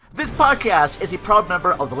This podcast is a proud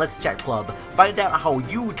member of the Let's Chat Club. Find out how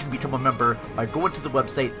you can become a member by going to the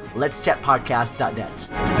website letschatpodcast.net.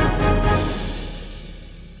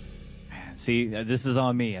 See, this is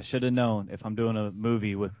on me. I should have known if I'm doing a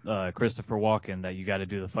movie with Christopher Walken that you got to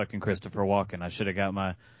do the fucking Christopher Walken. I should have got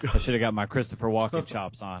my Christopher Walken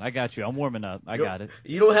chops on. I got you. I'm warming up. I got it.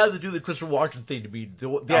 You don't have to do the Christopher Walken thing to be. The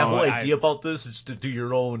whole idea about this is to do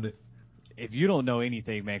your own. If you don't know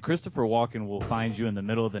anything, man, Christopher Walken will find you in the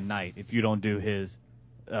middle of the night if you don't do his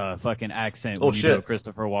fucking accent when you do a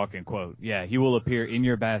Christopher Walken quote. Yeah, he will appear in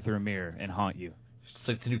your bathroom mirror and haunt you. It's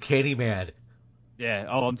like the new Candyman. Yeah.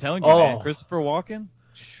 Oh, I'm telling you, man. Christopher Walken.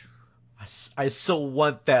 I so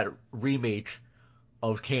want that remake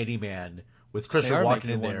of Candyman with Christopher Walken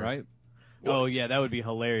in there. Right? Oh yeah, that would be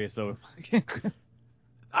hilarious though.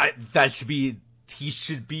 He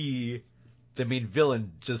should be the main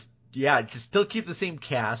villain. Just still keep the same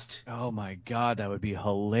cast. Oh my god, that would be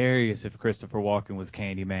hilarious if Christopher Walken was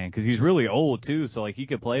Candyman, because he's really old too, so like he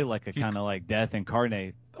could play like a kind of like Death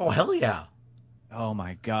incarnate. Oh hell yeah. Oh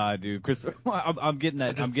my god, dude! I'm getting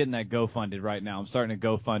that GoFunded right now. I'm starting to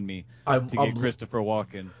GoFundMe to get Christopher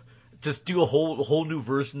Walken. Just do a whole new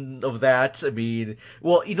version of that. I mean,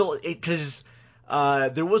 well, because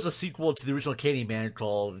there was a sequel to the original Candyman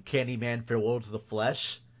called Candyman: Farewell to the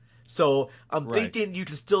Flesh. So I'm thinking you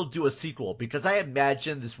can still do a sequel, because I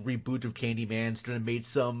imagine this reboot of Candyman's going to make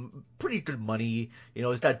some pretty good money.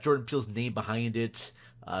 It's got Jordan Peele's name behind it.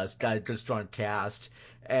 It's got a good strong cast,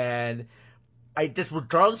 and I just,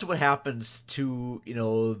 regardless of what happens to,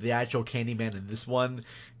 the actual Candyman in this one,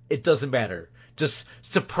 it doesn't matter. Just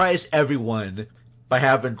surprise everyone by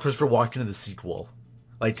having Christopher Walken in the sequel.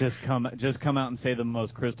 Like, just come out and say the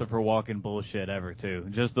most Christopher Walken bullshit ever too.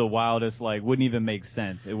 Just the wildest, like, wouldn't even make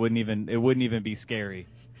sense. It wouldn't even be scary.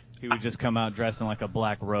 He would just come out dressed in like a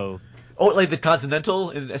black robe. Oh, like the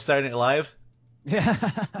Continental in Saturday Night Live? Yeah.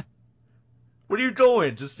 Where are you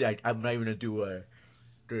going? I'm not even gonna do a.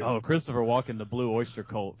 Oh, Christopher Walken, the Blue Oyster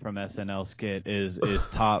Cult from SNL skit is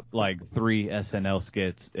top like 3 SNL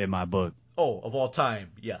skits in my book. Oh, of all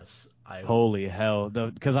time, yes. Holy hell!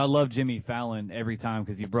 Because I love Jimmy Fallon every time,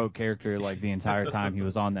 because he broke character like the entire time he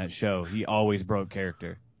was on that show. He always broke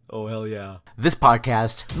character. Oh, hell yeah. This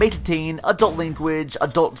podcast may contain adult language,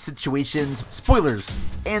 adult situations, spoilers,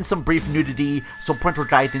 and some brief nudity, so parental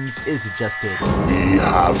guidance is suggested. We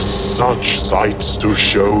have such sights to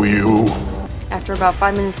show you. After about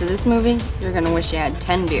 5 minutes of this movie, you're gonna wish you had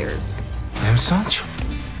 10 beers. I'm Sancho.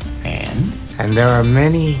 And there are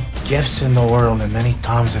many gifts in the world and many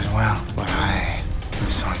Toms as well. But I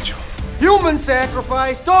am Sancho. Human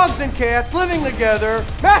sacrifice, dogs and cats living together,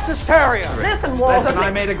 mass hysteria. Listen,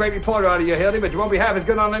 I made a great reporter out of you, Hildy, but you won't be half as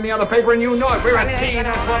good on any other paper, and you know it. We're a team,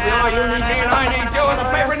 that's what we are. You need me, and I need you, and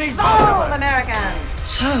the paper needs all Americans.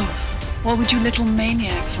 So, what would you little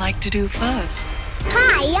maniacs like to do first?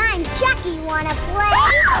 Hi, I'm Chucky. Wanna play?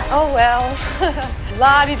 Oh, well.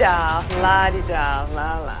 La-di-da, la-di-da,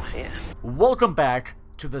 la-la, yeah. Welcome back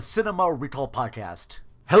to the Cinema Recall Podcast.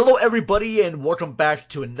 Hello, everybody, and welcome back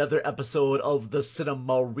to another episode of the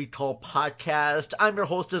Cinema Recall Podcast. I'm your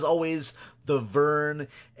host, as always, The Vern,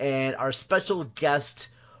 and our special guest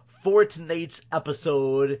for tonight's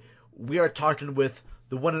episode, we are talking with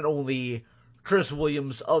the one and only Curtis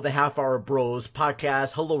Williams of the Half Hour Bros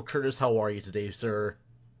podcast. Hello, Curtis. How are you today, sir?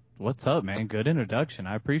 What's up, man? Good introduction.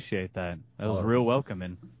 I appreciate that. That was real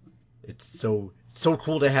welcoming. It's so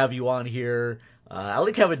cool to have you on here. I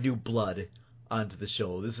like having new blood onto the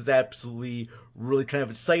show. This is absolutely really kind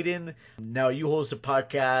of exciting. Now, you host a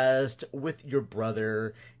podcast with your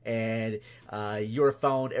brother, and you're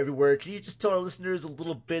found everywhere. Can you just tell our listeners a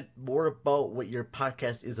little bit more about what your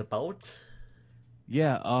podcast is about?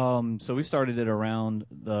 Yeah, so we started it around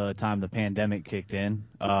the time the pandemic kicked in,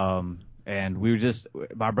 and we were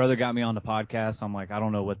my brother got me on the podcast. I'm like, I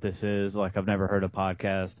don't know what this is. Like, I've never heard a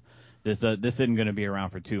podcast. This isn't going to be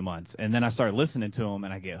around for 2 months. And then I started listening to him,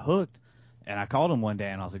 and I get hooked, and I called him one day,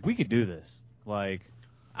 and I was like, we could do this. Like,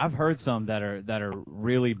 I've heard some that are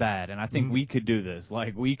really bad, and I think we could do this.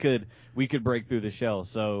 Like, we could break through the shell.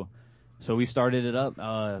 So we started it up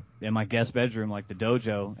in my guest bedroom, like the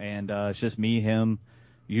dojo, and it's just me, him,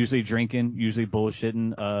 usually drinking, usually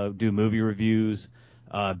bullshitting, do movie reviews,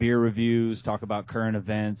 beer reviews, talk about current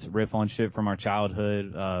events, riff on shit from our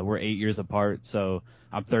childhood. We're 8 years apart, so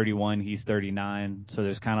I'm 31, he's 39, so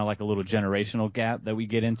there's kind of like a little generational gap that we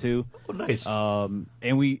get into. Oh, nice.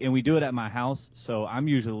 And we do it at my house, so I'm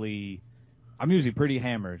usually pretty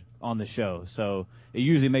hammered on the show, so it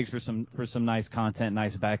usually makes for some nice content,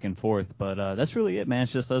 nice back and forth. But that's really it, man.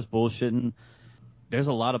 It's just us bullshitting. There's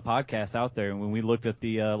a lot of podcasts out there, and when we looked at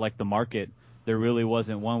the market there really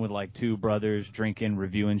wasn't one with like two brothers drinking,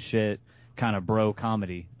 reviewing shit, kind of bro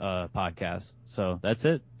comedy podcast. So that's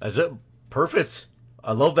it. That's it. Perfect.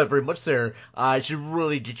 I love that very much there. I should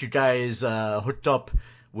really get you guys hooked up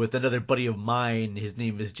with another buddy of mine. His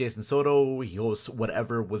name is Jason Soto. He hosts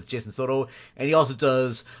Whatever with Jason Soto. And he also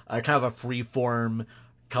does kind of a free-form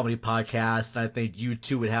comedy podcast. And I think you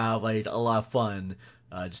two would have like a lot of fun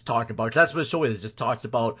just talking about it. 'Cause that's what the show is. Just talks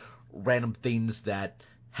about random things that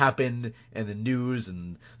happen in the news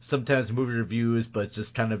and sometimes movie reviews, but it's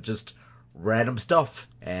just kind of just random stuff,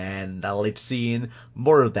 and I like seeing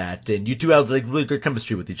more of that. And you two have like really good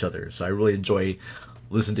chemistry with each other, so I really enjoy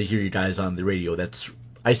listening to hear you guys on the radio.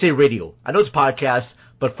 I say radio. I know it's a podcast,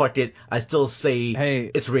 but fuck it, I still say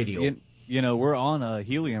it's radio. You know, we're on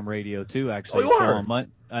Helium Radio too, actually. Oh, you so are?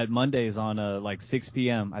 At Mondays on like 6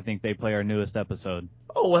 p.m. I think they play our newest episode.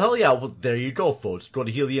 Oh, well, hell yeah. Well, there you go, folks. Go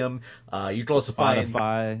to Helium. You can also find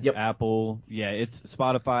Spotify, Apple. Yeah, it's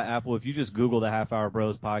Spotify, Apple. If you just Google the Half Hour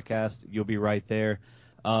Bros podcast, you'll be right there.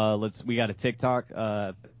 We got a TikTok,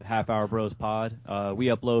 Half Hour Bros Pod. We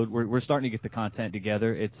upload. We're starting to get the content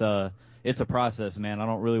together. It's a process, man. I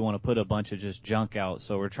don't really want to put a bunch of just junk out,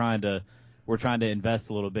 so we're trying to invest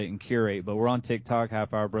a little bit and curate. But we're on TikTok,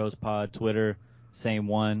 Half Hour Bros Pod, Twitter, same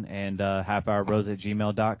one, and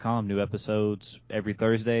halfhourbros@gmail.com. New episodes every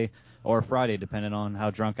Thursday or Friday, depending on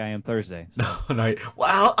how drunk I am Thursday. So. Right.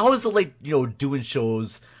 Well, how is it like, doing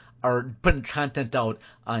shows or putting content out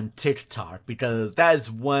on TikTok? Because that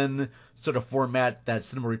is one sort of format that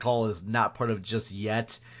Cinema Recall is not part of just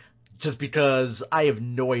yet. Just because I have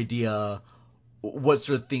no idea what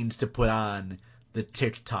sort of things to put on the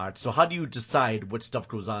TikTok. So how do you decide what stuff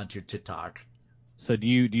goes on to your TikTok? So do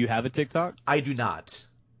you have a TikTok? I do not.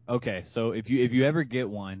 Okay, so if you ever get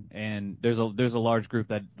one, and there's a large group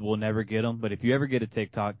that will never get them, but if you ever get a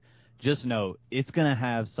TikTok, just know it's gonna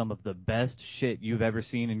have some of the best shit you've ever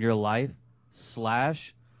seen in your life, /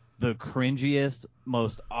 the cringiest,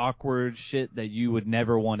 most awkward shit that you would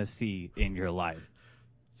never want to see in your life,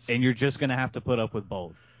 and you're just gonna have to put up with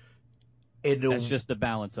both. That's just the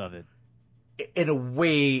balance of it. In a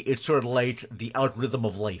way, it's sort of like the algorithm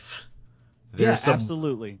of life. There's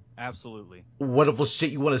absolutely. Wonderful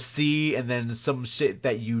shit you want to see, and then some shit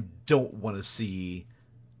that you don't want to see.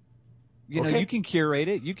 You know, you can curate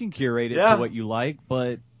it. You can curate it to what you like,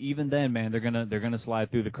 but even then, man, they're gonna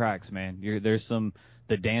slide through the cracks, man. There's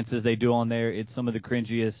the dances they do on there. It's some of the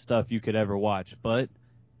cringiest stuff you could ever watch, but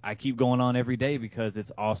I keep going on every day because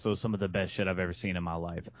it's also some of the best shit I've ever seen in my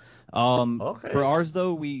life. For ours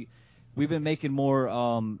though, We've been making more,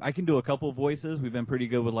 I can do a couple voices. We've been pretty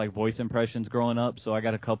good with like voice impressions growing up. So I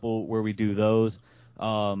got a couple where we do those.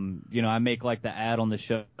 I make like the ad on the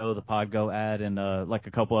show, the Podgo ad, and like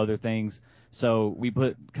a couple other things. So we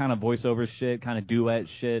put kind of voiceover shit, kind of duet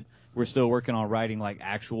shit. We're still working on writing like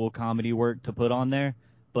actual comedy work to put on there.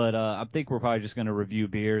 But I think we're probably just going to review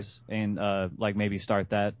beers and like maybe start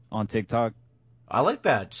that on TikTok. I like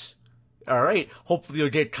that. All right. Hopefully you'll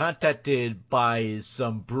get contacted by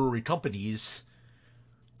some brewery companies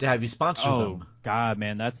to have you sponsor them. Oh, God,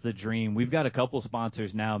 man, that's the dream. We've got a couple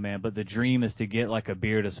sponsors now, man, but the dream is to get like a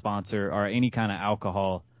beer to sponsor or any kind of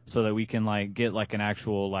alcohol so that we can like get like an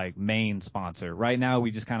actual like main sponsor. Right now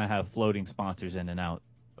we just kind of have floating sponsors in and out.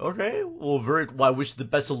 Okay. Well, I wish you the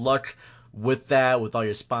best of luck with that, with all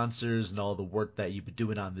your sponsors and all the work that you've been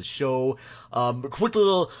doing on the show. A quick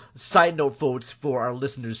little side note, folks, for our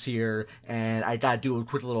listeners here, and I gotta do a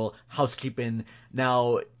quick little housekeeping.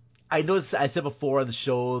 Now, I noticed I said before on the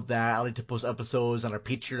show that I like to post episodes on our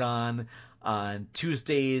Patreon on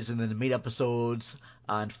Tuesdays and then the main episodes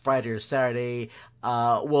on Friday or Saturday.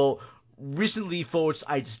 Recently, folks,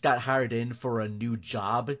 I just got hired in for a new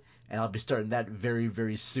job, and I'll be starting that very,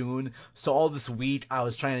 very soon. So all this week, I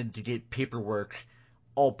was trying to get paperwork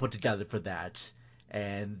all put together for that.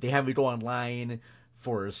 And they had me go online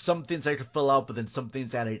for some things I could fill out, but then some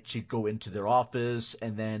things that I should go into their office.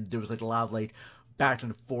 And then there was like a lot of like back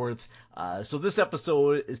and forth. So this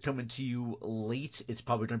episode is coming to you late. It's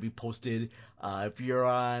probably going to be posted. If you're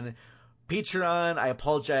on Patreon, I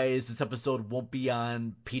apologize. This episode won't be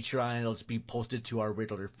on Patreon. It'll just be posted to our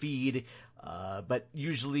regular feed. But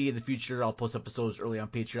usually in the future, I'll post episodes early on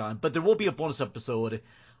Patreon. But there will be a bonus episode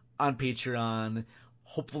on Patreon,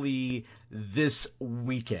 hopefully this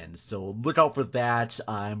weekend. So look out for that.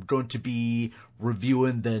 I'm going to be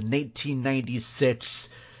reviewing the 1996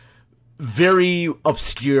 very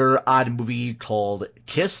obscure odd movie called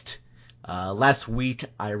Kissed. Last week,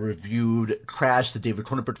 I reviewed Crash, the David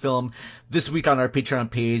Cronenberg film. This week on our Patreon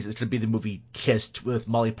page, it's going to be the movie Kissed with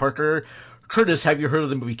Molly Parker. Curtis, have you heard of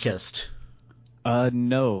the movie Kissed?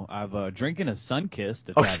 No, I've drinking a Sunkist,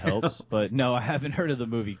 if that helps. But no, I haven't heard of the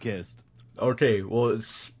movie Kissed. Okay, well,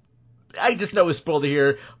 I just know it's spoiled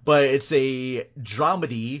here, but it's a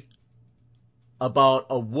dramedy about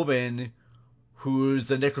a woman who's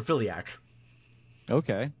a necrophiliac.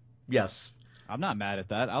 Okay. Yes. I'm not mad at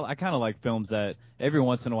that. I kind of like films that every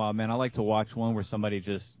once in a while, man, I like to watch one where somebody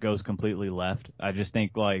just goes completely left. I just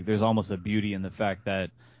think like there's almost a beauty in the fact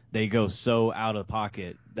that they go so out of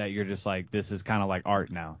pocket that you're just like, this is kind of like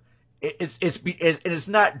art now. It's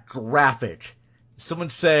not graphic. Someone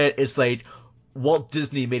said it's like Walt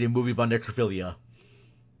Disney made a movie about necrophilia.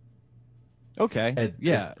 Okay. And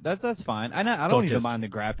yeah, that's fine. I don't even mind the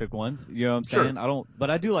graphic ones. You know what I'm saying? But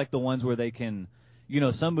I do like the ones where they can,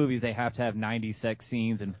 some movies they have to have 90 sex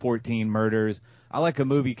scenes and 14 murders. I like a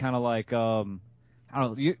movie kind of like,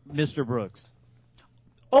 Mr. Brooks.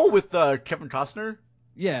 Oh, with Kevin Costner?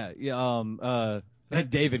 Yeah.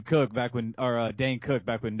 David Cook Dane Cook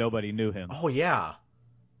back when nobody knew him. Oh yeah,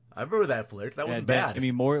 I remember that flick. That wasn't bad. I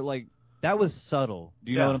mean, more like that was subtle.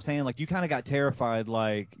 Do you know what I'm saying? Like you kind of got terrified,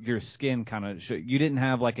 like your skin kind of. You didn't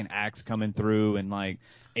have like an axe coming through and like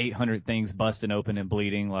 800 things busting open and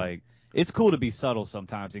bleeding. Like it's cool to be subtle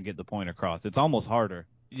sometimes and get the point across. It's almost harder.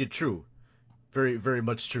 Yeah, true. Very, very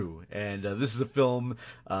much true. And this is a film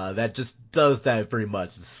that just does that very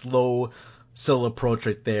much. It's slow approach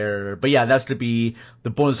right there. But yeah, that's going to be the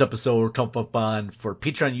bonus episode coming up on for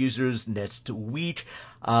Patreon users next week.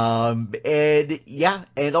 And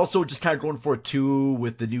also just kind of going for it too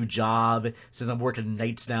with the new job. Since I'm working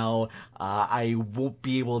nights now, I won't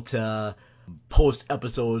be able to post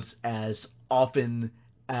episodes as often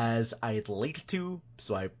as I'd like to,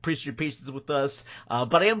 so I appreciate your patience with us.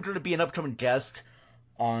 But I am going to be an upcoming guest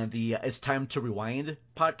on the It's Time to Rewind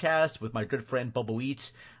podcast with my good friend Bubba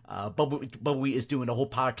Wheat. Bubba Wheat is doing a whole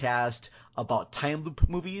podcast about time loop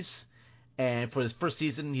movies, and for his first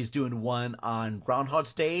season, he's doing one on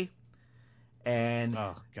Groundhog's Day. And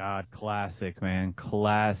oh God, classic, man,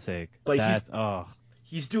 classic. But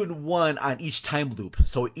he's doing one on each time loop.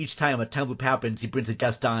 So each time a time loop happens, he brings a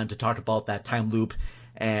guest on to talk about that time loop.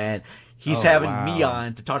 And he's having me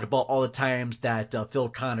on to talk about all the times that Phil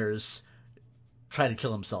Connors tried to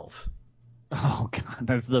kill himself. Oh God,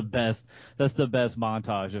 that's the best. That's the best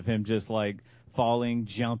montage of him just like falling,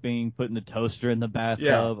 jumping, putting the toaster in the bathtub.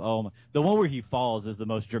 Yeah. Oh my. The one where he falls is the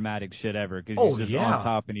most dramatic shit ever because he's just on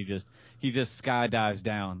top and he just skydives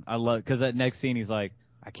down. I love because that next scene he's like,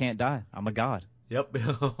 I can't die. I'm a god. Yep.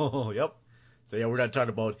 Yep. So yeah, we're gonna talk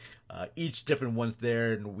about each different ones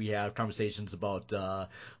there, and we have conversations about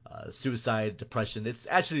suicide, depression. It's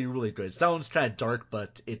actually really good. It sounds kind of dark,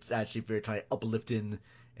 but it's actually very kind of uplifting,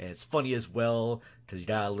 and it's funny as well because you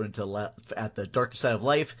gotta learn to laugh at the darker side of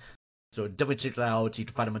life. So definitely check that out. You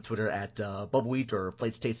can find him on Twitter at Bubbleweed or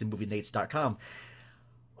FlightsTastedMovieNates.com.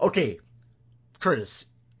 Okay, Curtis,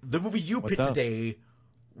 the movie you picked today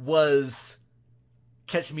was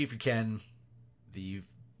Catch Me If You Can, the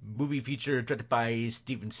movie feature directed by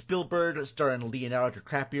Steven Spielberg, starring Leonardo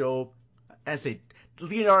DiCaprio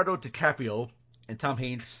and Tom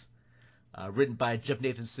Hanks, written by Jeff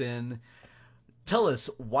Nathanson. Tell us,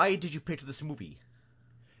 why did you pick this movie?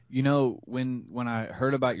 When I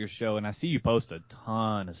heard about your show, and I see you post a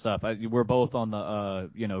ton of stuff. We're both on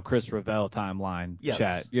the Chris Ravel timeline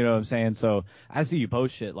chat. You know what I'm saying? So I see you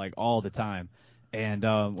post shit like all the time. And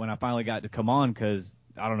when I finally got to come on, because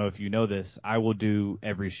I don't know if you know this, I will do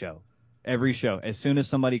every show. As soon as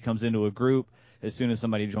somebody comes into a group, as soon as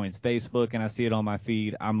somebody joins Facebook and I see it on my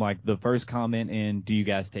feed, I'm like the first comment in, do you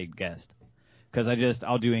guys take guests? Because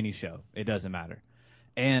I'll do any show. It doesn't matter.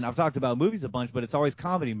 And I've talked about movies a bunch, but it's always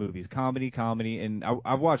comedy movies. Comedy. And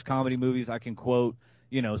I've watched comedy movies. I can quote,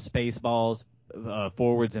 Spaceballs,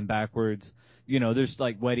 forwards and backwards. There's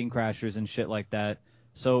like Wedding Crashers and shit like that.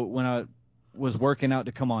 So when I was working out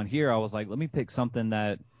to come on here, I was like, let me pick something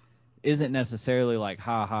that isn't necessarily like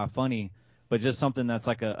ha funny, but just something that's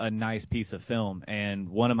like a nice piece of film. And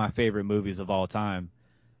one of my favorite movies of all time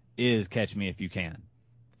is Catch Me If You Can.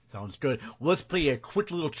 Sounds good. Well, let's play a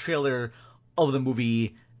quick little trailer of the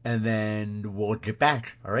movie and then we'll get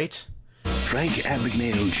back. All right? Frank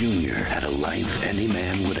Abagnale Jr. had a life any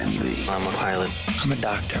man would envy. I'm a pilot. I'm a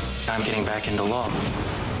doctor. I'm getting back into law.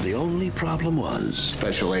 The only problem was...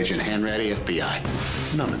 Special Agent Hanratty,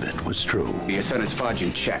 FBI. None of it was true. Your son is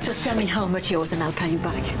forging checks. Just tell me how much yours and I'll pay you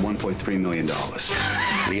back. $1.3 million.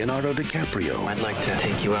 Leonardo DiCaprio. I'd like to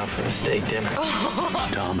take you out for a steak dinner.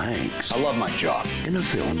 Tom Hanks. I love my job. In a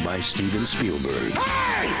film by Steven Spielberg.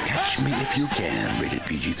 Hey! Catch Me If You Can, rated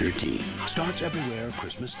PG-13. Starts everywhere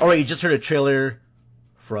Christmas. All right, you just heard a trailer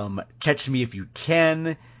from Catch Me If You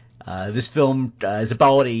Can. This film is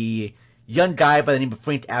about a young guy by the name of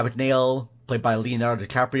Frank Abagnale, played by Leonardo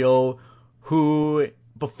DiCaprio, who,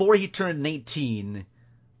 before he turned 19,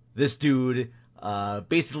 this dude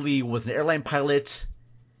basically was an airline pilot,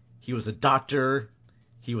 he was a doctor,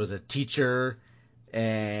 he was a teacher,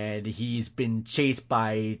 and he's been chased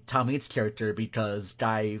by Tom Hanks' character because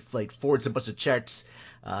guy forwards a bunch of checks.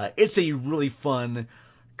 It's a really fun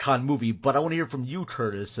con movie, but I want to hear from you,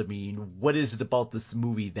 Curtis. I mean, what is it about this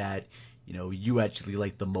movie that you actually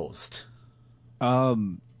like the most?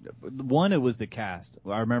 One, it was the cast.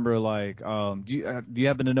 I remember do you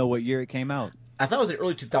happen to know what year it came out? I thought it was the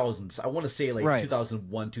early 2000s. I want to say right.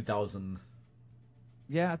 2001, 2000.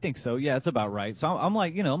 Yeah, I think so. Yeah, it's about right. So I'm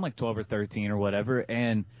like 12 or 13 or whatever,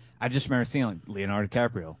 and I just remember seeing Leonardo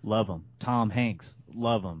DiCaprio, love him. Tom Hanks,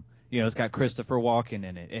 love him. It's got Christopher Walken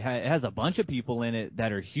in it. It has a bunch of people in it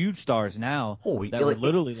that are huge stars now that were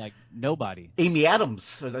literally nobody. Amy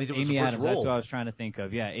Adams. I think it was Amy her first Adams, role. that's what I was trying to think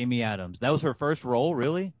of. Yeah, Amy Adams. That was her first role,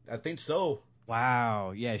 really? I think so.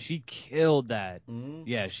 Wow. Yeah, she killed that. Mm-hmm.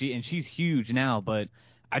 Yeah, she's huge now, but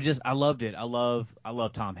I loved it. I love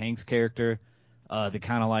Tom Hanks' character. The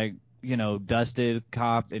kind of dusted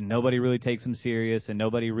cop, and nobody really takes him serious, and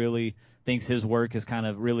nobody really thinks his work is kind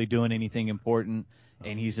of really doing anything important,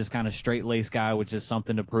 and he's just kind of straight-laced guy with just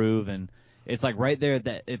something to prove. And it's right there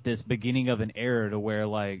at this beginning of an era to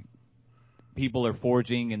where people are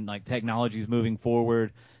forging and technology's moving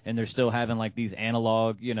forward, and they're still having these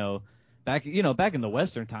analog, back in the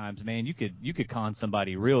Western times, man, you could con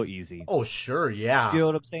somebody real easy. Oh sure, yeah. You know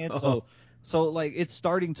what I'm saying? So it's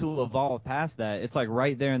starting to evolve past that. It's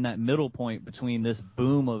right there in that middle point between this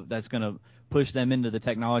boom that's going to push them into the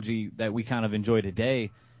technology that we kind of enjoy today.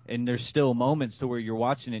 And there's still moments to where you're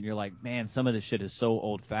watching it and you're like, man, some of this shit is so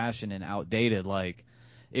old fashioned and outdated.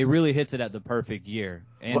 It really hits it at the perfect year.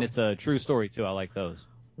 And it's a true story too. I like those.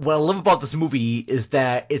 What I love about this movie is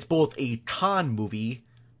that it's both a con movie,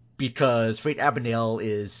 because Frank Abagnale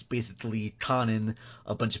is basically conning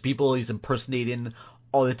a bunch of people. He's impersonating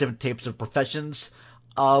all the different types of professions.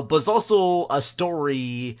 But it's also a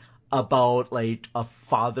story about a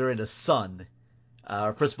father and a son.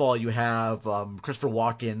 First of all, you have Christopher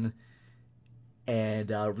Walken and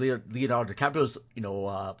Leonardo DiCaprio's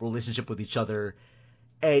relationship with each other.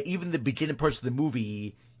 And even the beginning parts of the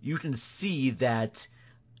movie, you can see that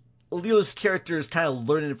Leo's character is kind of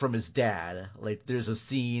learning from his dad. There's a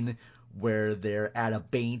scene where they're at a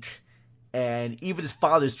bank, and even his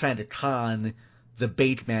father's trying to con the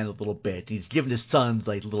bait man a little bit. He's giving his sons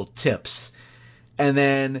little tips. And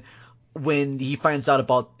then when he finds out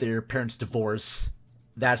about their parents' divorce,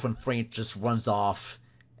 that's when Frank just runs off,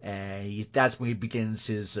 and that's when he begins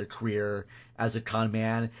his career as a con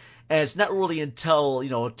man. And it's not really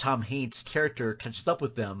until Tom Hanks' character catches up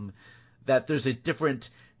with them that there's a different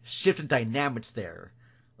shift in dynamics there.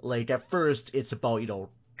 At first, it's about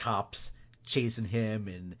cops chasing him,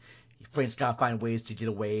 and Frank's gotta find ways to get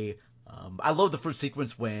away. I love the first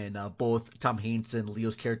sequence when both Tom Hanks and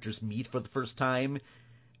Leo's characters meet for the first time,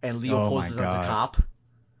 and Leo poses as a cop.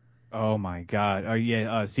 Oh my God! Oh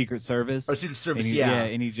yeah, Secret Service. Or Secret Service, and yeah.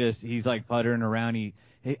 And he's puttering around.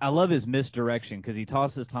 I love his misdirection because he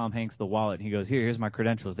tosses Tom Hanks the wallet and he goes, here's my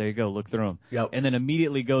credentials. There you go. Look through them. Yep. And then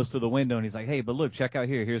immediately goes to the window and he's like, hey, but look, check out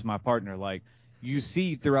here. Here's my partner. You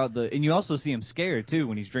see throughout and you also see him scared too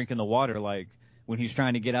when he's drinking the water. When he's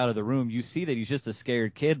trying to get out of the room, you see that he's just a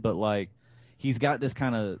scared kid, but he's got this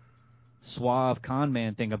kind of suave con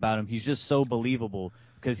man thing about him. He's just so believable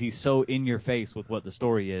because he's so in your face with what the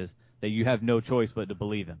story is that you have no choice but to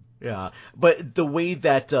believe him. Yeah, but the way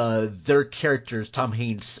that their characters, Tom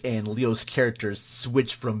Hanks and Leo's characters,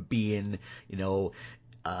 switch from being,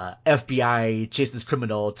 FBI chasing this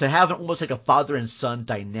criminal to having almost a father and son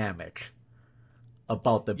dynamic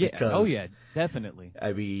about them. Yeah. Because, oh yeah, definitely.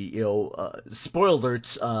 I mean, spoiler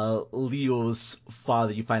alert, Leo's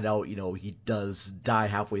father, you find out, he does die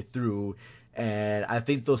halfway through. And I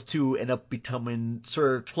think those two end up becoming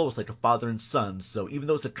sort of close, like a father and son. So even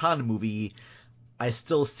though it's a con movie, I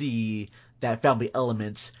still see that family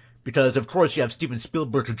element. Because, of course, you have Steven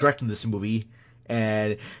Spielberg directing this movie.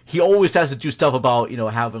 And he always has to do stuff about,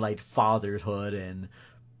 having, fatherhood and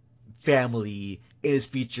family in his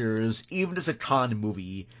features, even as a con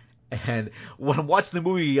movie. And when I'm watching the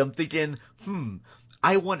movie, I'm thinking,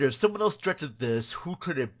 I wonder if someone else directed this, who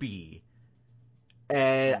could it be?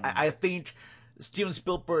 And I think Steven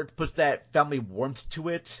Spielberg puts that family warmth to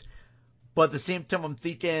it. But at the same time, I'm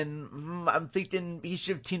thinking he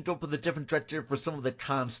should have teamed up with a different director for some of the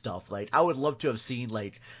con stuff. I would love to have seen,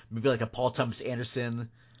 maybe a Paul Thomas Anderson,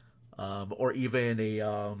 or even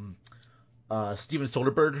a Steven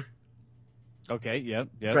Soderbergh Okay, yep.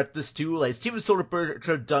 Direct this too. Like Steven Soderbergh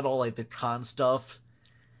could have done all like the con stuff,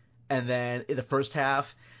 and then in the first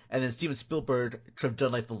half, and then Steven Spielberg could have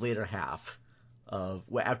done like the later half of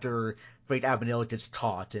after Frank Abagnale gets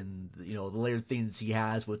caught, and the later things he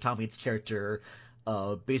has with Tom Hanks' character,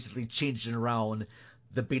 basically changing around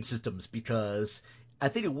the bait systems, because I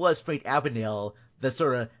think it was Frank Abagnale that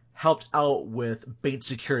sort of helped out with bait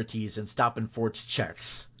securities and stopping Ford's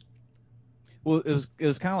checks. Well, it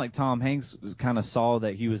was kind of like Tom Hanks kind of saw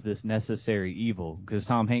that he was this necessary evil, because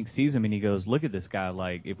Tom Hanks sees him and he goes, look at this guy.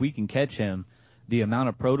 Like, if we can catch him, the amount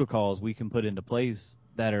of protocols we can put into place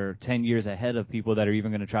that are 10 years ahead of people that are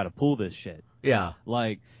even going to try to pull this shit. Yeah.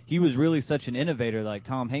 Like, he was really such an innovator. Like,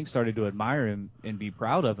 Tom Hanks started to admire him and be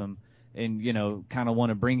proud of him and, kind of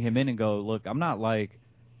want to bring him in and go, look, I'm not like,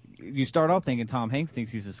 you start off thinking Tom Hanks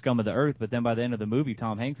thinks he's the scum of the earth, but then by the end of the movie,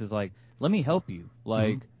 Tom Hanks is like, let me help you.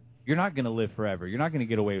 Like, you're not going to live forever. You're not going to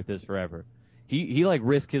get away with this forever. He like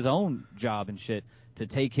risked his own job and shit to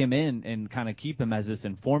take him in and kind of keep him as this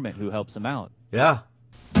informant who helps him out. Yeah.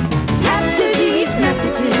 After these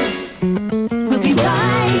messages, we'll be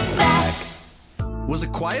right back. Was A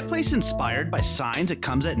Quiet Place inspired by Signs, It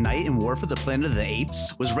Comes at Night, and War for the Planet of the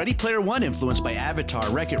Apes? Was Ready Player One influenced by Avatar,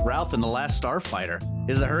 Wreck-It Ralph, and The Last Starfighter?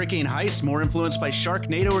 Is The Hurricane Heist more influenced by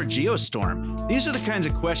Sharknado or Geostorm? These are the kinds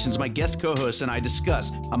of questions my guest co-hosts and I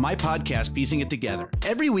discuss on my podcast, Piecing It Together.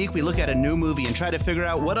 Every week we look at a new movie and try to figure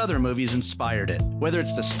out what other movies inspired it. Whether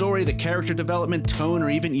it's the story, the character development, tone, or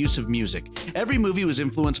even use of music. Every movie was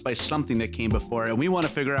influenced by something that came before it, and we want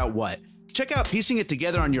to figure out what. Check out Piecing It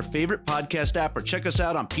Together on your favorite podcast app, or check us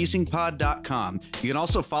out on piecingpod.com. You can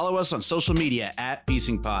also follow us on social media at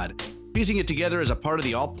piecingpod. Piecing It Together is a part of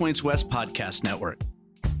the All Points West podcast network.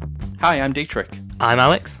 Hi, I'm Dietrich. I'm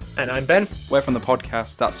Alex. And I'm Ben. We're from the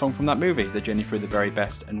podcast That Song from That Movie, the journey through the very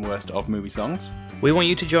best and worst of movie songs. We want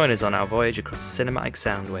you to join us on our voyage across the cinematic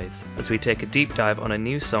sound waves as we take a deep dive on a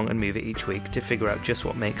new song and movie each week to figure out just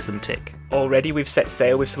what makes them tick. Already we've set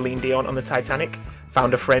sail with Celine Dion on the Titanic,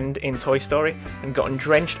 found a friend in Toy Story, and gotten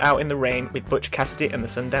drenched out in the rain with Butch Cassidy and the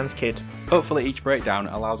Sundance Kid. Hopefully each breakdown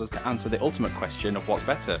allows us to answer the ultimate question of what's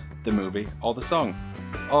better, the movie or the song.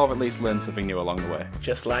 Or at least learn something new along the way.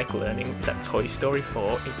 Just like learning that Toy Story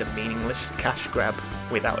 4 is a meaningless cash grab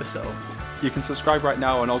without a soul. You can subscribe right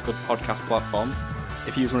now on all good podcast platforms.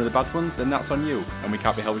 If you use one of the bad ones, then that's on you, and we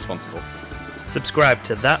can't be held responsible. Subscribe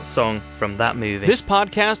to That Song from That Movie. This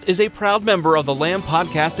podcast is a proud member of the Lamb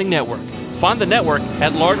Podcasting Network. Find the network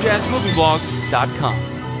at largeassmovieblogs.com.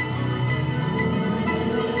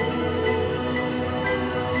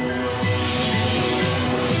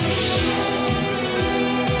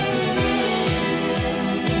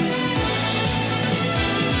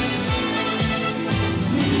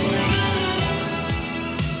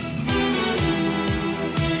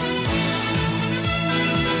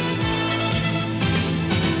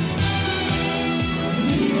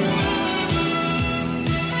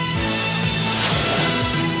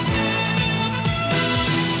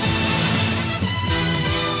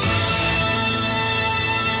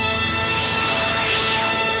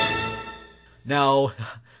 Now,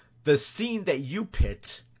 the scene that you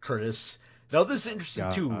picked, Curtis, now this is interesting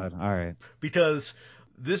too. All right. Because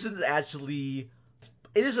this is actually,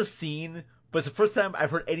 it is a scene, but it's the first time I've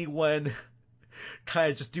heard anyone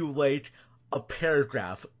kind of just do like a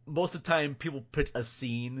paragraph. Most of the time people pick a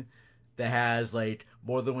scene that has like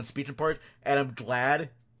more than one speaking part, and I'm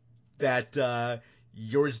glad that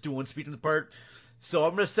yours doing one speaking part. So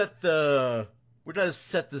I'm going to set the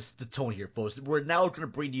tone here, folks. We're now going to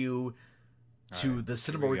bring you to the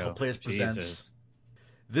Cinema Recall Players Presents.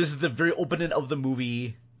 This is the very opening of the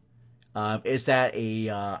movie. It's at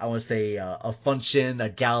a function, a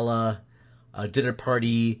gala, a dinner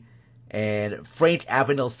party, and Frank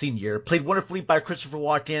Abagnale Sr., played wonderfully by Christopher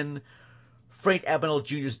Walken. Frank Abagnale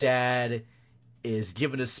Jr.'s dad is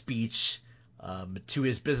giving a speech to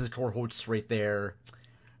his business cohorts right there.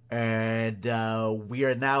 And we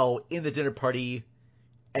are now in the dinner party,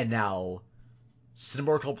 and now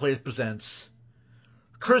Cinema Recall Players Presents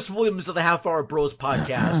Chris Williams of the Half Hour Bros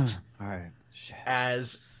podcast. All right. Shit.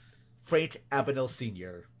 As Frank Abagnale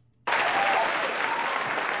Sr.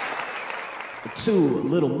 Two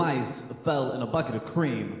little mice fell in a bucket of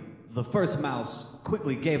cream. The first mouse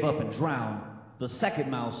quickly gave up and drowned. The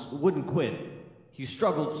second mouse wouldn't quit. He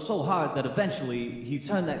struggled so hard that eventually he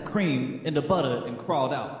turned that cream into butter and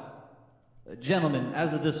crawled out. Gentlemen,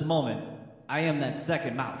 as of this moment, I am that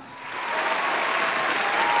second mouse.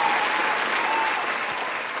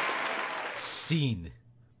 Scene.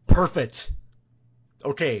 Perfect.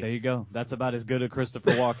 Okay. There you go. That's about as good a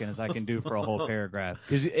Christopher Walken as I can do for a whole paragraph.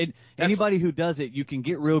 Because anybody who does it, you can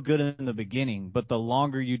get real good in the beginning, but the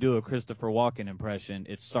longer you do a Christopher Walken impression,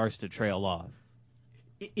 it starts to trail off.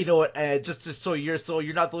 You know what? Just so you're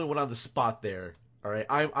not the only one on the spot there. All right,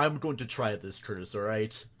 I'm going to try this, Curtis. All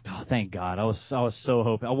right. Oh, thank God. I was so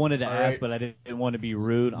hoping. I wanted to ask, but I didn't want to be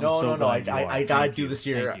rude. No. I gotta do this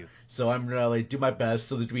here. So I'm gonna do my best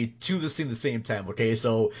so that we do this thing at the same time. Okay.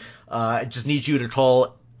 So I just need you to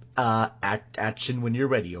call action when you're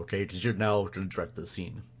ready. Okay, because you're now gonna direct the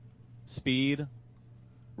scene. Speed,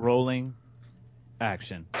 rolling,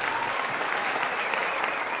 action.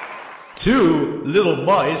 2 little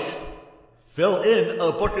mice fell in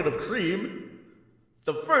a bucket of cream.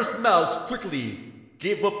 The first mouse quickly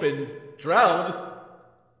gave up and drowned.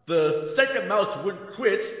 The second mouse wouldn't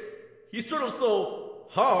quit. He struggled so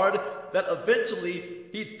hard that eventually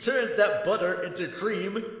he turned that butter into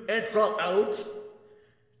cream and crawled out.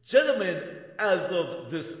 Gentlemen, as of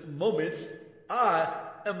this moment, I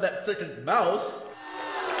am that second mouse.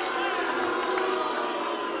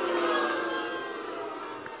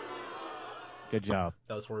 Good job.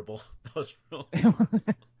 That was horrible. That was real.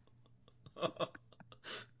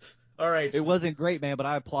 All right. It wasn't great, man, but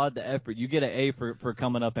I applaud the effort. You get an A for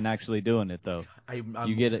coming up and actually doing it, though.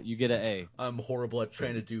 You get an A. I'm horrible at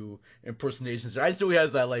trying to do impersonations. I still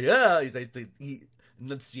has that he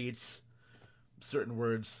enunciates certain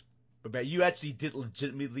words, but man, you actually did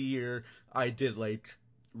legitimately, or I did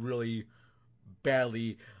really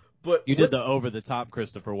badly. But you did the over the top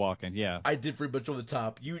Christopher Walken, yeah. I did very much over the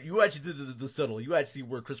top. You actually did the subtle. You actually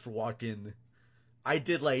were Christopher Walken. I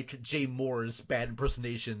did Jay Moore's bad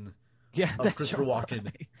impersonation. Yeah, of Christopher Walken.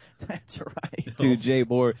 Right. That's right, dude. Jay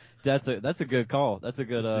Moore. That's a good call. That's a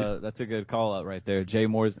good call out right there. Jay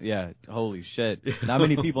Moore's. Yeah. Holy shit. Not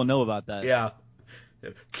many people know about that. Yeah.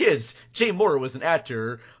 Kids, Jay Moore was an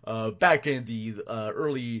actor back in the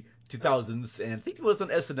early 2000s, and I think he was on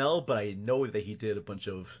SNL, but I know that he did a bunch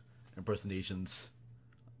of impersonations.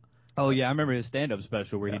 Oh yeah, I remember his stand-up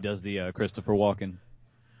special where he does the Christopher Walken.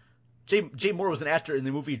 Jay Moore was an actor in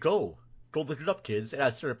the movie Go. Go look it up, kids. It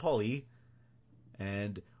has Sarah Polley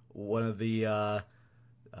and one of the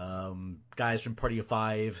guys from Party of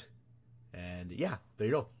Five, and yeah, there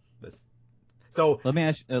you go. So let me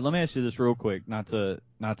ask you this real quick, not to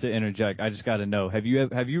interject. I just got to know, have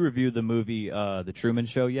you reviewed the movie The Truman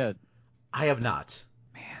Show yet? I have not.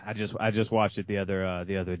 Man, I just watched it the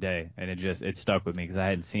other day, and it stuck with me because I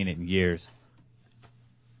hadn't seen it in years.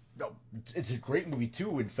 No, it's a great movie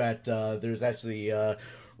too. In fact, there's actually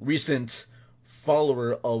recent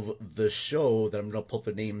follower of the show that I'm going to pull up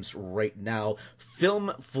the names right now.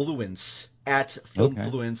 Filmfluence at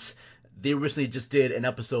Filmfluence. Okay. They recently just did an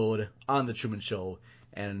episode on the Truman Show,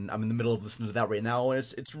 and I'm in the middle of listening to that right now,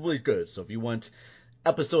 and it's really good. So if you want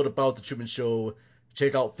episode about the Truman Show,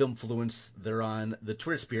 check out Filmfluence. They're on the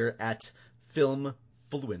Twitter sphere at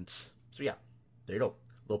Filmfluence. So yeah, there you go.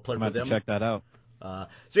 A little plug for them. I'm about to check that out.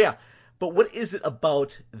 So yeah, but what is it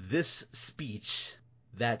about this speech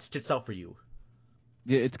that sticks out for you?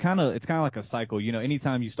 Yeah, it's kind of like a cycle. You know,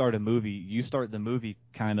 anytime you start a movie, you start the movie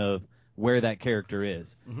kind of where that character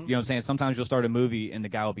is. Mm-hmm. You know what I'm saying? Sometimes you'll start a movie and the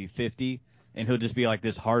guy will be 50 and he'll just be like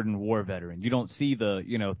this hardened war veteran. You don't see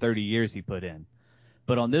the 30 years he put in.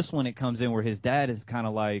 But on this one, it comes in where his dad is kind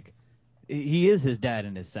of like, he is his dad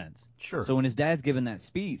in a sense. Sure. So when his dad's giving that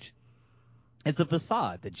speech, it's a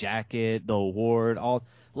facade. The jacket, the award, all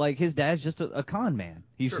like his dad's just a con man.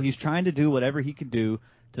 He's trying to do whatever he can do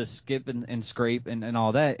to skip and scrape and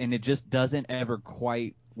all that, and it just doesn't ever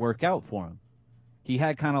quite work out for him. He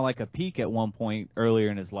had kind of like a peak at one point earlier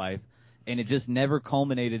in his life, and it just never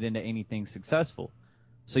culminated into anything successful.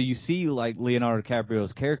 So you see like Leonardo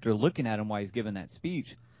DiCaprio's character looking at him while he's giving that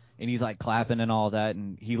speech, and he's like clapping and all that,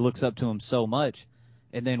 and he looks up to him so much,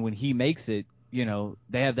 and then when he makes it,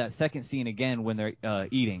 they have that second scene again when they're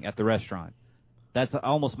eating at the restaurant. That's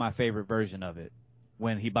almost my favorite version of it,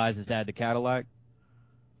 when he buys his dad the Cadillac,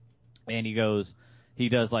 and he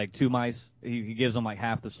does like two mice, he gives them like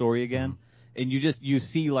half the story again, and you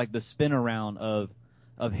see like the spin around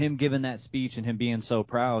of him giving that speech and him being so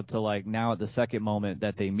proud to like now at the second moment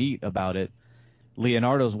that they meet about it,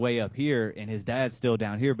 Leonardo's way up here and his dad's still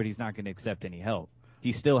down here, but he's not going to accept any help.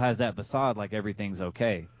 He still has that facade like everything's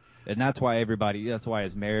okay. And that's why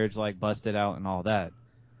his marriage like busted out and all that.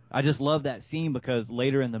 I just love that scene because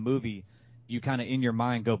later in the movie, you kind of in your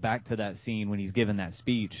mind go back to that scene when he's giving that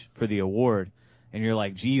speech for the award, and you're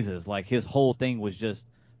like, Jesus, like his whole thing was just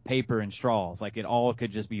paper and straws. Like it all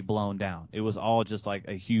could just be blown down. It was all just like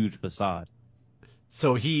a huge facade.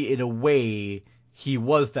 So he, in a way, he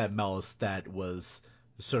was that mouse that was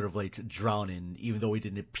sort of like drowning, even though he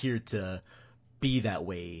didn't appear to be that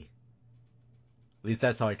way. At least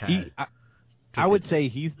that's how I kind of. I would say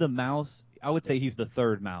he's the mouse. I would say he's the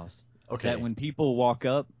third mouse. Okay. That when people walk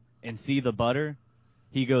up and see the butter,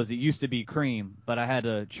 he goes, "It used to be cream, but I had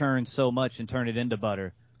to churn so much and turn it into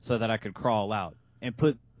butter so that I could crawl out," and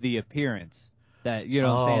put the appearance that, you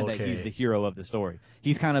know what I'm saying, that he's the hero of the story.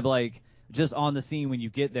 He's kind of like just on the scene when you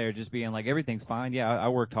get there, just being like, everything's fine. Yeah, I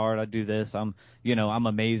worked hard. I do this. I'm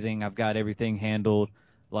amazing. I've got everything handled.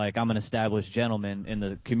 Like, I'm an established gentleman in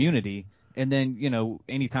the community. And then,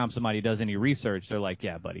 anytime somebody does any research, they're like,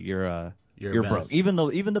 yeah, buddy, you're broke. Even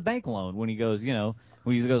the bank loan, when he goes, I'm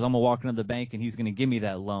gonna walk into the bank and he's gonna give me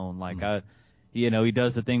that loan. Like, he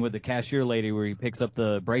does the thing with the cashier lady where he picks up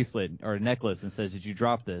the bracelet or necklace and says, "Did you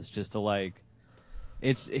drop this?" Just to like,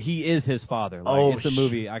 he is his father. Like, it's a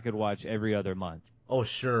movie I could watch every other month. Oh,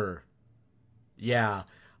 sure. Yeah.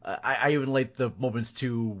 I even like the moments,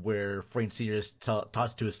 too, where Frank Sr.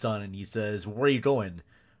 talks to his son and he says, "Where are you going?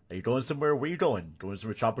 Are you going somewhere? Where are you going? Going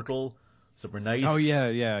somewhere tropical? Somewhere nice?" Oh,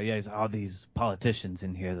 yeah. He's all these politicians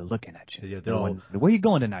in here, they're looking at you. Yeah, they're all... Where you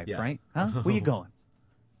going tonight, yeah. Frank? Huh? Where you going?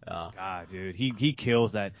 God, dude, he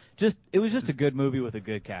kills that. It was just a good movie with a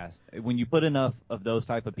good cast. When you put enough of those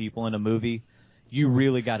type of people in a movie, you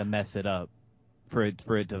really got to mess it up for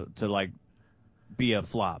it to like be a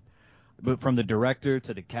flop. But from the director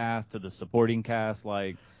to the cast to the supporting cast,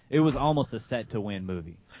 like, it was almost a set to win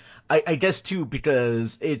movie. I guess too,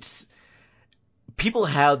 because people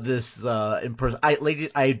have this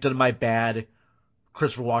I've done my bad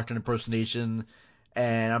Christopher Walken impersonation.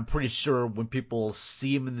 And I'm pretty sure when people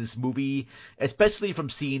see him in this movie, especially from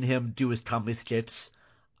seeing him do his comedy skits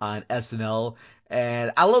on SNL,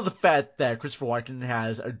 and I love the fact that Christopher Walken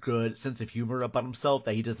has a good sense of humor about himself,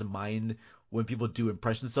 that he doesn't mind when people do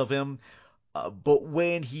impressions of him. But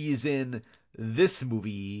when he's in this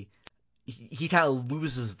movie, he kind of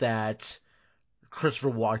loses that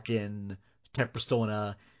Christopher Walken type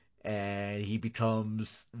persona, and he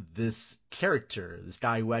becomes this character, this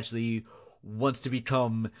guy who actually wants to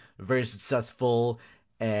become very successful,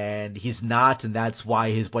 and he's not, and that's why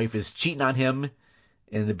his wife is cheating on him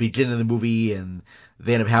in the beginning of the movie, and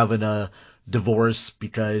they end up having a divorce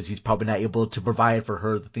because he's probably not able to provide for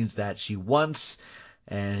her the things that she wants,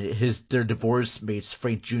 and their divorce makes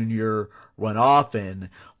Frank Jr. run off and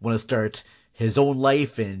want to start his own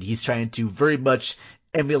life, and he's trying to very much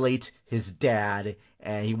emulate his dad,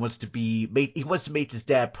 and he wants to make his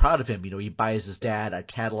dad proud of him. He buys his dad a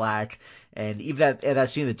Cadillac, and even at that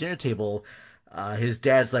scene at the dinner table, his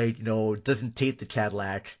dad's like, doesn't take the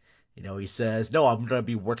Cadillac. He says, "No, I'm gonna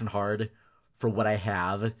be working hard for what I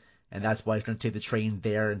have," and that's why he's gonna take the train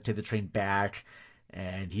there and take the train back.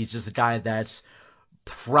 And he's just a guy that's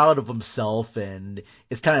proud of himself, and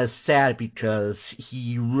it's kind of sad because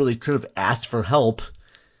he really could have asked for help.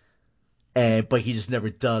 But he just never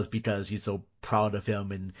does because he's so proud of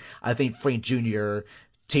him. And I think Frank Jr.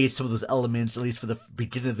 takes some of those elements, at least for the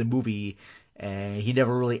beginning of the movie, and he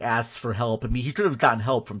never really asks for help. I mean, he could have gotten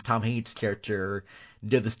help from Tom Hanks' character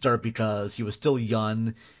near the start because he was still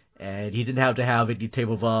young, and he didn't have to have any type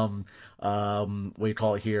of, what do you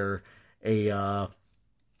call it here,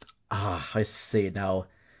 I say it now,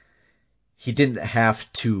 he didn't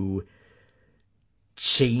have to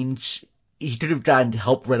change. He could have gotten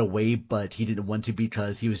help right away, but he didn't want to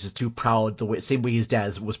because he was just too proud. Same way his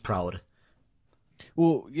dad was proud.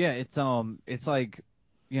 Well, yeah, it's like,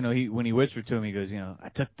 when he whispered to him, he goes, "I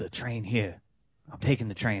took the train here. I'm taking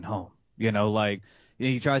the train home." Like,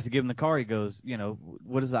 he tries to give him the car. He goes,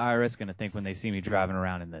 "What is the IRS gonna think when they see me driving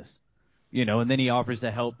around in this?" And then he offers to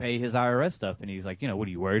help pay his IRS stuff, and he's like, "What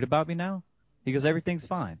are you worried about me now?" He goes, "Everything's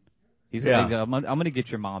fine." He's like, I'm going to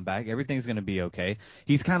get your mom back. Everything's going to be okay.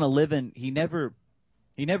 He's kind of living. He never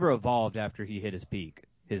evolved after he hit his peak,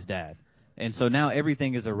 his dad. And so now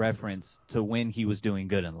everything is a reference to when he was doing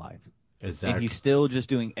good in life. Exactly. And he's still just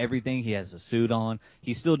doing everything. He has a suit on.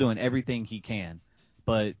 He's still doing everything he can.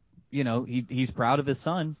 But, he's proud of his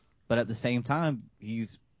son. But at the same time,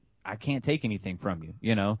 I can't take anything from you.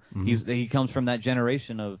 Mm-hmm. He comes from that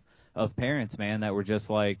generation of parents, man, that were just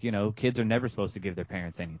like, kids are never supposed to give their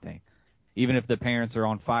parents anything. Even if the parents are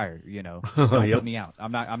on fire, don't put me out.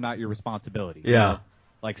 I'm not your responsibility. Yeah.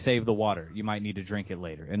 Like, save the water. You might need to drink it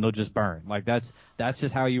later, and they'll just burn. Like, that's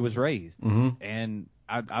just how he was raised. Mm-hmm. And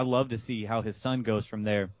I love to see how his son goes from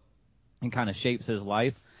there and kind of shapes his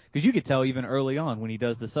life. Because you could tell even early on when he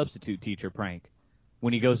does the substitute teacher prank,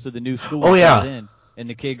 when he goes to the new school. Oh, yeah. And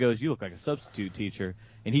the kid goes, "You look like a substitute teacher."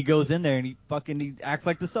 And he goes in there and he acts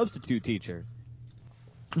like the substitute teacher.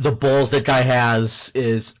 The balls that guy has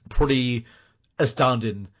is pretty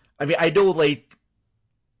astounding. I mean, I know, like,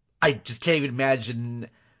 I just can't even imagine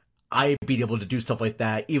I being able to do stuff like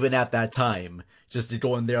that even at that time. Just to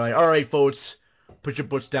go in there like, all right, folks, put your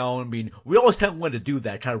butts down. I mean, we always kind of wanted to do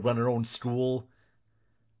that, kind of run our own school.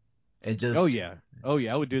 And just... Oh,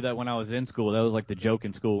 yeah, I would do that when I was in school. That was like the joke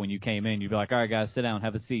in school when you came in. You'd be like, all right, guys, sit down,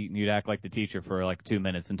 have a seat. And you'd act like the teacher for like 2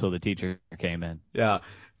 minutes until the teacher came in. Yeah.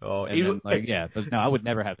 Oh, and then, but no, I would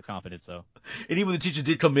never have the confidence, though. And even when the teacher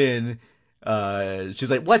did come in, she was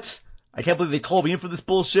like, what? I can't believe they called me in for this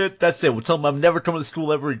bullshit. That's it. We'll tell them I'm never coming to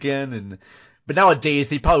school ever again. But nowadays,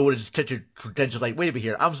 they probably would have just checked your credentials like, wait a minute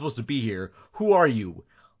here. I'm supposed to be here. Who are you?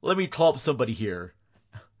 Let me call up somebody here.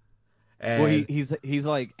 And... Well, he's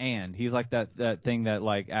like and he's like that thing that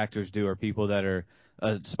like actors do, or people that are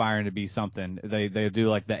aspiring to be something. They do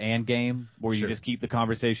like the and game where you just keep the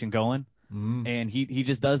conversation going. Mm-hmm. And he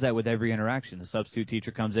just does that with every interaction. The substitute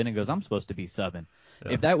teacher comes in and goes, I'm supposed to be subbing.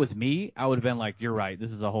 Yeah. If that was me, I would have been like, you're right.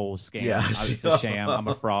 This is a whole scam. Yeah. It's a sham. I'm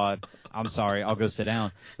a fraud. I'm sorry. I'll go sit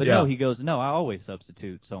down. But no, he goes, no, I always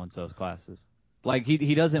substitute so-and-so's classes. Like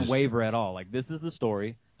he doesn't waver at all. Like, this is the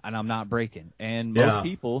story and I'm not breaking. And most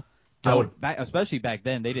people don't, especially back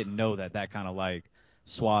then, they didn't know that kind of like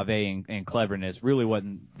suave and cleverness really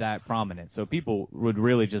wasn't that prominent. So people would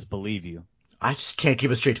really just believe you. I just can't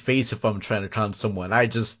keep a straight face if I'm trying to con someone.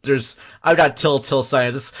 I've got telltale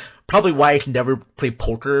signs. That's probably why I can never play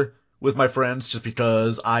poker with my friends, just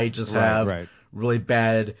because I just have really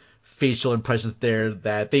bad facial impressions there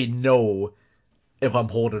that they know if I'm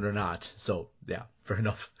holding or not. So, yeah, fair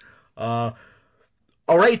enough. All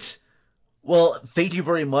right. Well, thank you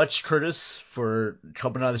very much, Curtis, for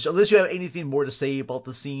coming on the show. Unless you have anything more to say about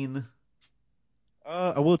the scene.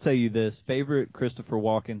 I will tell you this. Favorite Christopher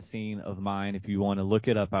Walken scene of mine, if you want to look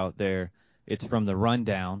it up out there, it's from The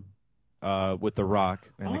Rundown with The Rock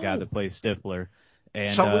and the guy that plays Stifler.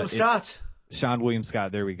 And, Sean William Scott. Sean William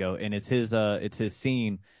Scott, there we go. And it's his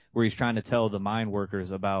scene where he's trying to tell the mine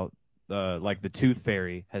workers about like the tooth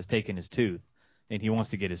fairy has taken his tooth and he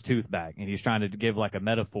wants to get his tooth back. And he's trying to give like a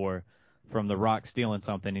metaphor from The Rock stealing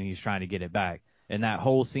something and he's trying to get it back. And that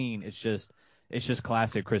whole scene, it's just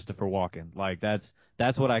classic Christopher Walken. Like that's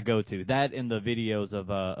what I go to. That and the videos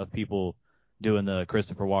of people doing the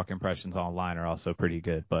Christopher Walken impressions online are also pretty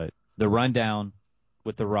good. But The Rundown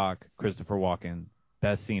with The Rock, Christopher Walken,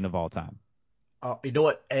 best scene of all time. You know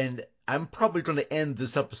what? And I'm probably going to end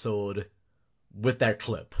this episode with that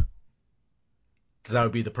clip, because that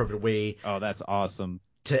would be the perfect way. Oh, that's awesome.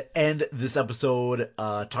 To end this episode,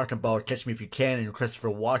 talking about Catch Me If You Can and Christopher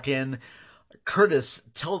Walken. Curtis,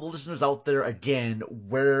 tell the listeners out there again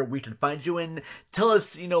where we can find you, and tell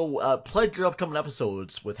us, plug your upcoming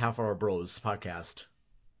episodes with Half Hour Bros podcast.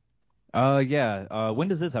 When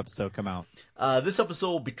does this episode come out? This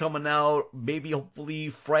episode will be coming out maybe hopefully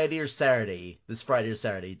Friday or Saturday. This Friday or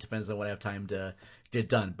Saturday. Depends on when I have time to get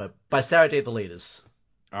done. But by Saturday at the latest.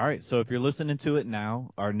 All right. So if you're listening to it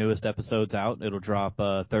now, our newest episode's out. It'll drop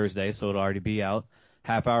Thursday, so it'll already be out.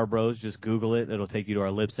 Half Hour Bros. Just Google it. It'll take you to our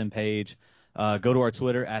Libsyn page. Go to our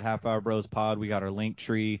Twitter at Half Hour Bros Pod. We got our link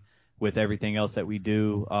tree with everything else that we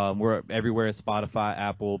do. We're everywhere: Spotify,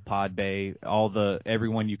 Apple, Podbay,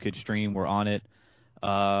 everyone you could stream. We're on it.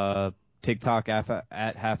 TikTok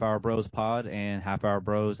at Half Hour Bros Pod and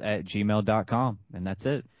halfhourbros@gmail.com, and that's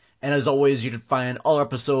it. And as always, you can find all our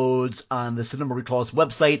episodes on the Cinema Recall's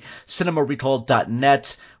website,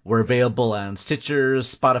 cinemarecall.net. We're available on Stitcher,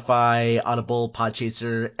 Spotify, Audible,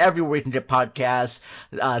 Podchaser, everywhere you can get podcasts.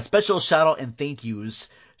 Special shout out and thank yous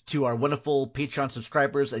to our wonderful Patreon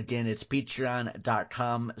subscribers. Again, it's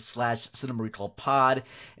patreon.com/cinemarecallpod.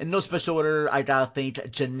 In no special order, I gotta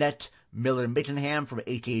thank Jeanette Miller-Mittenham from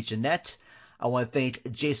AKA Jeanette. I want to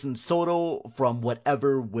thank Jason Soto from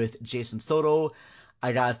Whatever with Jason Soto.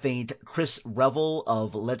 I gotta thank Chris Revel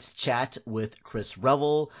of Let's Chat with Chris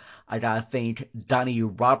Revel. I gotta thank Donnie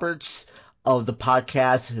Roberts of the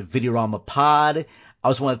podcast Videorama Pod. I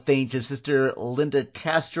also want to thank his sister Linda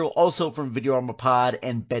Castro, also from Videorama Pod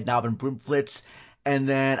and Bedknob and Broomflits. And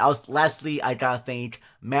then lastly, I gotta thank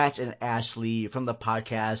Matt and Ashley from the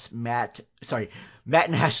podcast Matt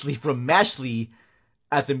and Ashley from Mashley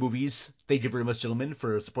at the Movies. Thank you very much, gentlemen,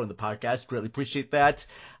 for supporting the podcast. Greatly appreciate that.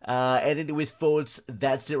 And anyways, folks,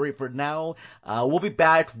 that's it right for now. We'll be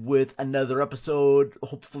back with another episode,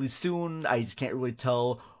 hopefully soon. I just can't really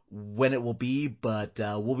tell when it will be, but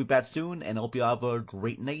we'll be back soon, and I hope you have a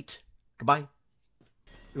great night. Goodbye.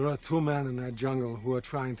 There are two men in that jungle who are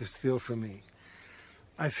trying to steal from me.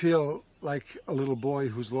 I feel like a little boy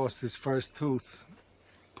who's lost his first tooth,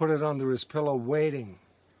 put it under his pillow waiting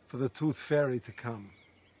for the tooth fairy to come.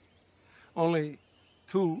 Only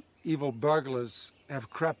two evil burglars have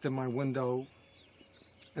crept in my window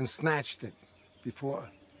and snatched it before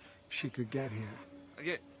she could get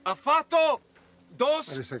here. Ha fatto dos.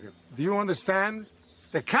 Wait a second. Do you understand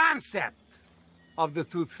the concept of the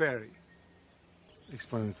Tooth Fairy?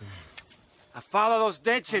 Explain it to me. Ha fala dos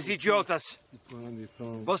dentes, idiotas.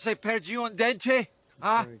 Você perdeu dente?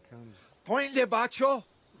 Ah? Põe debaixo.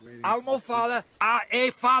 Almofada.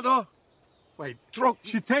 Fado. Wait,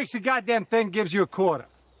 she takes the goddamn thing, gives you a quarter.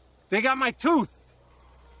 They got my tooth.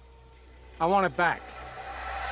 I want it back.